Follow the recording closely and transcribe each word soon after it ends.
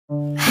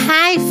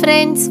Hi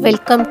friends,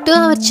 welcome to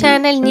our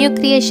channel New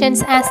Creations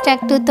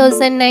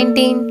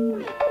 #2019.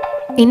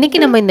 இன்னைக்கு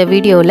நம்ம இந்த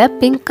வீடியோல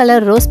பிங்க்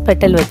கலர் ரோஸ்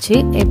பெட்டல் வச்சு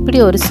எப்படி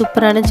ஒரு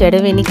சூப்பரான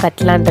ஜடவேணி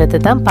கட்டலாம்ன்றது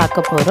தான்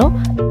பார்க்க போறோம்.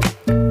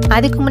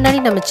 அதுக்கு முன்னாடி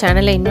நம்ம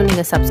சேனலை இன்னும்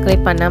நீங்க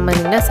சப்ஸ்கிரைப் பண்ணாம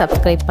இருந்தீங்கன்னா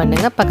சப்ஸ்கிரைப்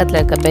பண்ணுங்க,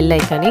 பக்கத்துல இருக்க பெல்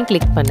ஐகானையும்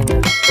கிளிக் பண்ணுங்க.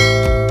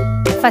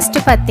 ஃபர்ஸ்ட்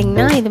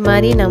பாத்தீங்கன்னா இது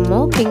மாதிரி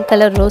நம்ம பிங்க்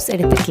கலர் ரோஸ்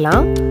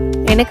எடுத்துக்கலாம்.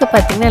 எனக்கு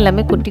பாத்தீங்கன்னா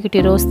எல்லாமே குட்டி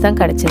குட்டி ரோஸ் தான்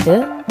கிடைச்சது.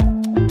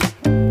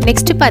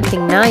 நெக்ஸ்ட்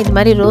பாத்தீங்கன்னா இது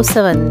மாதிரி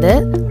ரோஸை வந்து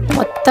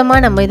மொத்தமா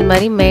நம்ம இது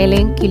மாதிரி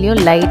மேலேயும்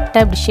கீழேயும் லைட்டா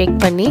இப்படி ஷேக்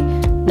பண்ணி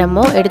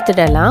நம்ம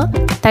எடுத்துடலாம்.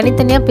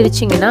 தனித்தனியா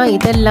பிரிச்சிங்கன்னா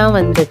இதெல்லாம்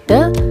வந்துட்டு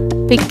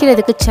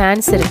பிக்கிறதுக்கு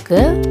சான்ஸ்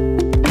இருக்கு.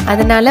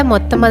 அதனால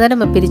மொத்தமா தான்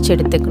நம்ம பிரிச்சு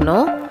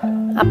எடுத்துக்கணும்.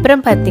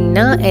 அப்புறம்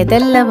பாத்தீங்கன்னா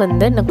இதெல்லாம்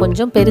வந்து நான்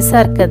கொஞ்சம் பெருசா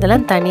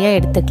இருக்கிறதெல்லாம் தனியா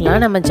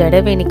எடுத்துக்கலாம் நம்ம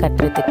ஜடவேணி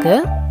கட்டுறதுக்கு.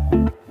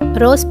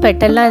 ரோஸ்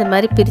பெட்டெல்லாம் இது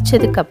மாதிரி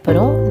பிரிச்சதுக்கு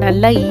அப்புறம்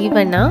நல்லா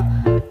ஈவனா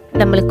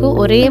நம்மளுக்கு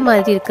ஒரே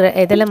மாதிரி இருக்கிற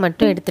இதழை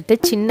மட்டும் எடுத்துட்டு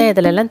சின்ன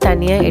இதழெல்லாம்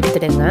தனியாக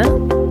எடுத்துடுங்க.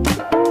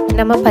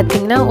 நம்ம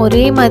பார்த்திங்கன்னா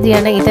ஒரே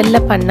மாதிரியான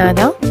இதழில்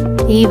பண்ணாதான்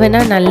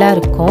ஈவனாக நல்லா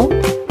இருக்கும்.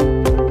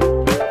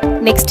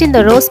 நெக்ஸ்ட்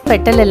இந்த ரோஸ்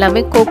பெட்டல்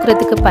எல்லாமே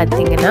கோக்குறதுக்கு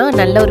பார்த்திங்கன்னா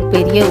நல்ல ஒரு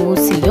பெரிய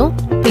ஊசியும்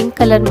பிங்க்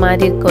கலர்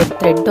மாதிரி இருக்க ஒரு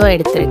த்ரெட்டும்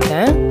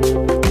எடுத்துருக்கேன்.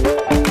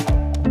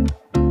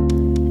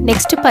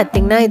 நெக்ஸ்ட்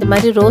பார்த்திங்கன்னா இது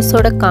மாதிரி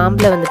ரோஸோட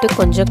காம்பில் வந்துட்டு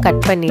கொஞ்சம்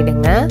கட்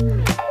பண்ணிவிடுங்க.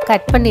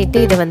 கட் பண்ணிவிட்டு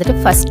இதை வந்துட்டு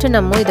ஃபஸ்ட்டு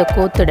நம்ம இதை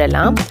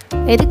கோத்துடலாம்.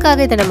 எதுக்காக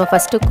இதை நம்ம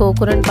ஃபஸ்ட்டு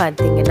கோக்குறோன்னு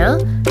பார்த்தீங்கன்னா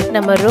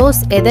நம்ம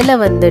ரோஸ் எதில்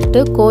வந்துட்டு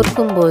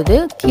கோர்க்கும்போது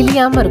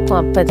கிளியாமல் இருக்கும்.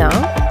 அப்போ தான்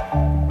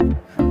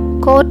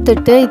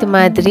கோர்த்துட்டு இது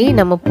மாதிரி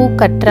நம்ம பூ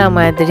கட்டுற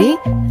மாதிரி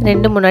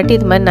 2-3 வாட்டி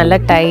இது மாதிரி நல்லா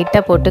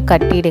டைட்டாக போட்டு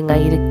கட்டிடுங்க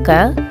இருக்க.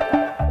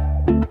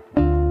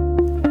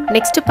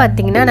 நெக்ஸ்ட்டு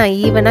பார்த்தீங்கன்னா நான்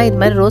ஈவனாக இது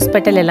மாதிரி ரோஸ்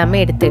பெட்டல் எல்லாமே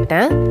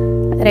எடுத்துட்டேன்.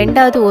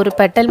 ரெண்டாவது ஒரு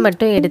பெட்டல்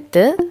மட்டும்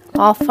எடுத்து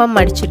ஆஃபாக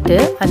மடிச்சுட்டு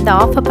அந்த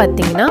ஆஃபை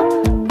பார்த்தீங்கன்னா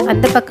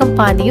அந்த பக்கம்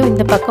பாதியும்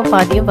இந்த பக்கம்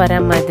பாதியும் வர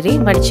மாதிரி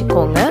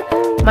மடிச்சுக்கோங்க.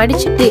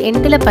 மடிச்சுட்டு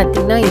எண்டில்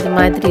பார்த்தீங்கன்னா இது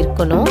மாதிரி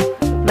இருக்கணும்.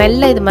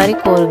 மெல்ல இது மாதிரி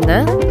கோருங்க.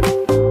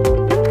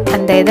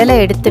 அந்த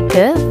இதெல்லாம்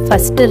எடுத்துட்டு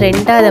ஃபஸ்ட்டு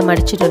ரெண்டாவது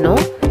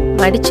மடிச்சிடணும்.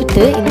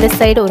 மடிச்சுட்டு இந்த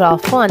சைடு ஒரு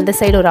ஆஃபும் அந்த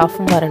சைடு ஒரு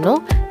ஆஃபும் வரணும்.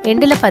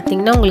 எண்டில்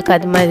பார்த்தீங்கன்னா உங்களுக்கு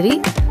அது மாதிரி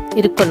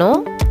இருக்கணும்.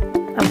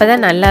 அப்போ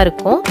தான்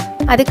நல்லாயிருக்கும்.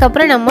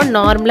 அதுக்கப்புறம் நம்ம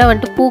நார்மலாக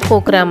வந்துட்டு பூ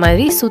கோக்குற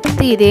மாதிரி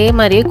சுற்றி இதே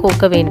மாதிரியே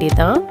கோக்க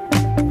வேண்டியதான்.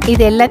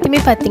 இது எல்லாத்தையுமே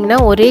பார்த்தீங்கன்னா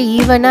ஒரே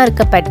ஈவனாக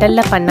இருக்க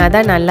பெட்டலில்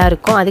பண்ணாதான்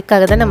நல்லாயிருக்கும்.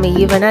 அதுக்காக தான் நம்ம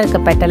ஈவனாக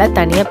இருக்க பெட்டலாக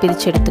தனியாக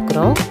பிரித்து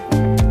எடுத்துக்கிறோம்.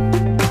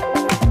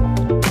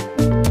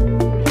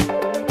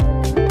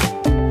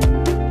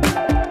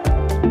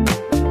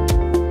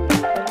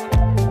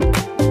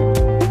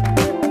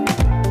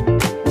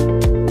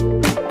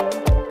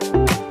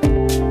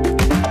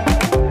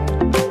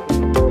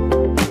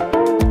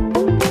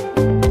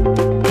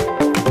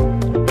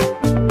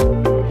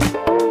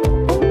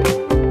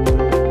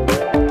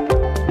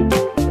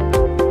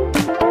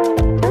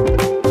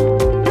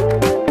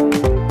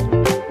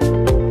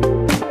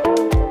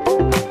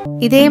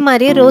 இதே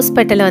மாதிரியே ரோஸ்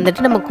பெட்டலை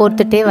வந்துட்டு நம்ம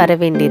கோர்த்துட்டே வர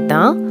வேண்டியது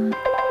தான்.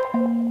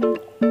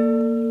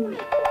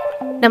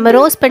 நம்ம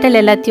ரோஸ் பெட்டல்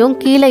எல்லாத்தையும்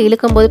கீழே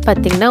இழுக்கும்போது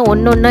பார்த்தீங்கன்னா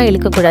ஒன்றா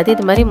இழுக்கக்கூடாது.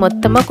 இது மாதிரி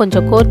மொத்தமாக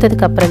கொஞ்சம்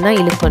கோர்த்ததுக்கு அப்புறம் தான்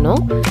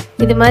இழுக்கணும்.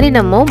 இது மாதிரி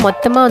நம்ம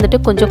மொத்தமாக வந்துட்டு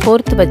கொஞ்சம்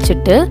கோர்த்து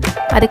வச்சுட்டு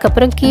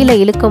அதுக்கப்புறம் கீழே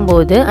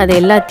இழுக்கும்போது அது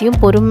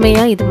எல்லாத்தையும்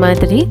பொறுமையாக இது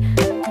மாதிரி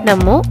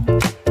நம்ம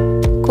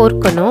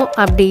கோர்க்கணும்.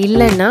 அப்படி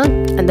இல்லைன்னா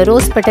அந்த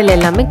ரோஸ் பெட்டல்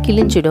எல்லாமே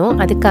கிழிஞ்சிடும்.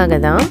 அதுக்காக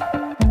தான்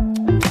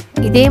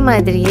இதே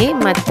மாதிரியே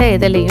மற்ற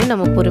இதழையும்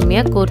நம்ம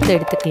பொறுமையாக கோர்த்து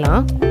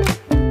எடுத்துக்கலாம்.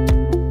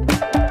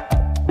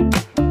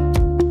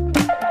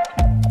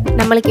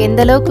 நம்மளுக்கு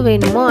எந்த அளவுக்கு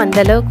வேணுமோ அந்த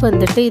அளவுக்கு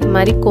வந்துட்டு இது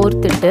மாதிரி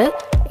கோர்த்துட்டு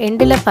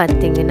எண்டில்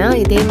பார்த்தீங்கன்னா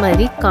இதே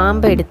மாதிரி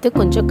காம்பை எடுத்து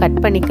கொஞ்சம் கட்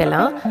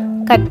பண்ணிக்கலாம்.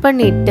 கட்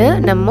பண்ணிவிட்டு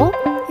நம்ம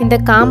இந்த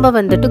காம்பை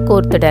வந்துட்டு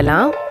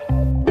கோர்த்துடலாம்.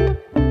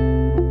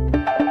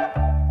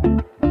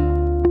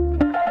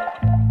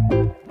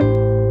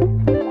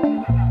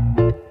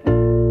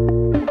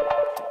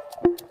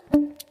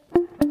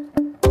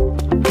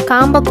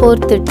 காம்பை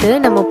கோர்த்துட்டு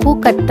நம்ம பூ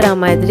கட்டுற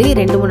மாதிரி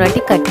 2-3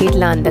 வாட்டி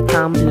கட்டிடலாம் அந்த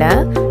காம்பில்.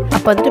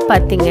 அப்போ வந்துட்டு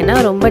பார்த்தீங்கன்னா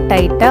ரொம்ப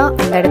டைட்டாக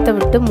அந்த இடத்த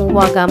விட்டு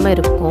மூவ் ஆகாமல்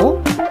இருக்கும்.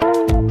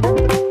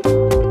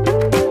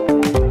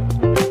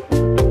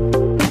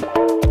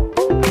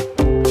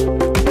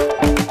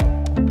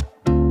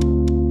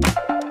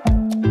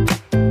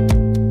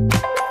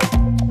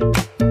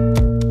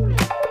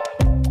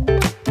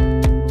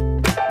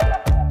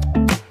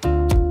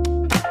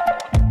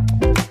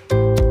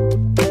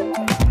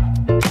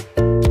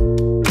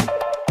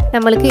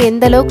 நம்மளுக்கு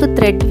எந்த அளவுக்கு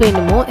த்ரெட்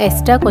வேணுமோ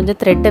எக்ஸ்ட்ரா கொஞ்சம்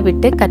த்ரெட்டை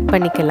விட்டு கட்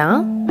பண்ணிக்கலாம்.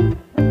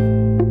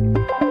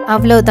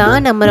 அவ்வளோதான்,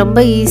 நம்ம ரொம்ப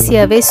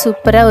ஈஸியாகவே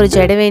சூப்பராக ஒரு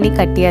ஜடவேணி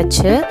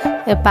கட்டியாச்சு.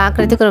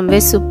 பார்க்குறதுக்கு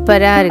ரொம்பவே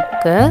சூப்பராக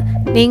இருக்குது.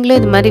 நீங்களும்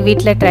இது மாதிரி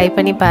வீட்டில் ட்ரை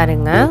பண்ணி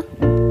பாருங்கள்.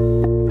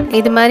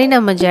 இது மாதிரி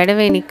நம்ம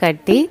ஜடவேணி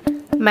கட்டி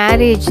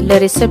மேரேஜில்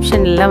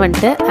ரிசப்ஷன்லாம்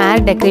வந்துட்டு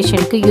ஏர்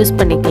டெக்கரேஷனுக்கு யூஸ்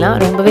பண்ணிக்கலாம்.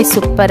 ரொம்பவே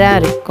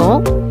சூப்பராக இருக்கும்.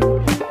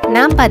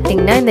 நான்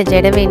பார்த்தீங்கன்னா இந்த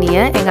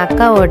ஜடவேணியை எங்கள்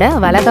அக்காவோட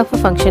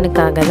வளகாப்பு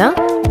ஃபங்க்ஷனுக்காக தான்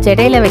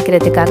ஜடையில்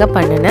வைக்கிறதுக்காக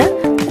பண்ணினேன்.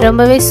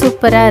 ரொம்பவே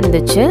சூப்பராக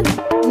இருந்துச்சு.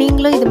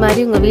 நீங்களும் இது மாதிரி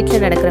உங்கள்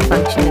வீட்டில் நடக்கிற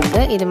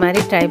ஃபங்க்ஷனுக்கு இது மாதிரி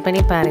ட்ரை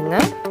பண்ணி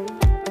பாருங்கள்.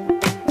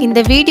 இந்த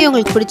வீடியோ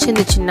உங்களுக்கு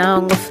பிடிச்சிருந்துச்சுன்னா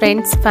உங்கள்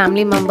ஃப்ரெண்ட்ஸ்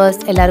ஃபேமிலி மெம்பர்ஸ்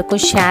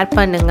எல்லாருக்கும் ஷேர்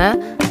பண்ணுங்கள்.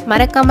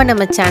 மறக்காமல்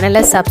நம்ம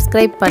சேனலை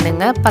சப்ஸ்கிரைப்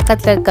பண்ணுங்கள்.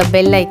 பக்கத்தில் இருக்க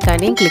பெல்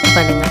ஐக்கானையும் கிளிக்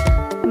பண்ணுங்கள்.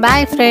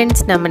 பாய்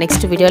ஃப்ரெண்ட்ஸ், நம்ம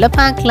நெக்ஸ்ட் வீடியோவில்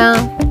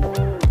பார்க்கலாம்.